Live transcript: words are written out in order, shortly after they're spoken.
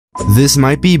This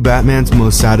might be Batman's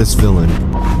most saddest villain.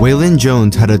 Waylon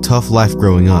Jones had a tough life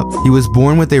growing up. He was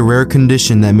born with a rare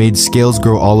condition that made scales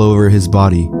grow all over his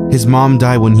body. His mom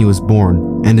died when he was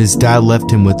born, and his dad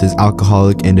left him with his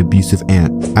alcoholic and abusive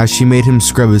aunt, as she made him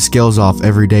scrub his scales off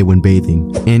every day when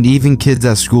bathing. And even kids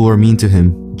at school were mean to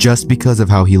him, just because of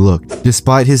how he looked.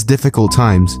 Despite his difficult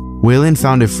times, Waylon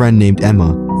found a friend named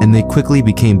Emma, and they quickly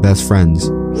became best friends.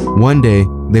 One day,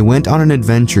 they went on an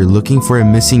adventure looking for a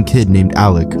missing kid named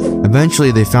Alec.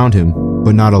 Eventually they found him,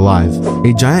 but not alive.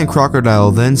 A giant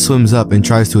crocodile then swims up and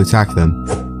tries to attack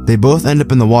them. They both end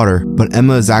up in the water, but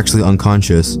Emma is actually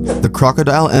unconscious. The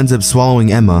crocodile ends up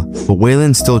swallowing Emma, but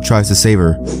Waylon still tries to save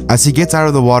her. As he gets out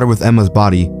of the water with Emma's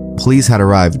body, police had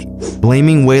arrived,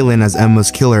 blaming Waylon as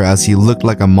Emma's killer as he looked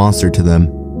like a monster to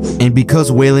them. And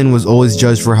because Waylon was always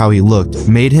judged for how he looked,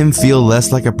 made him feel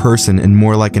less like a person and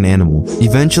more like an animal,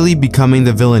 eventually becoming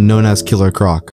the villain known as Killer Croc.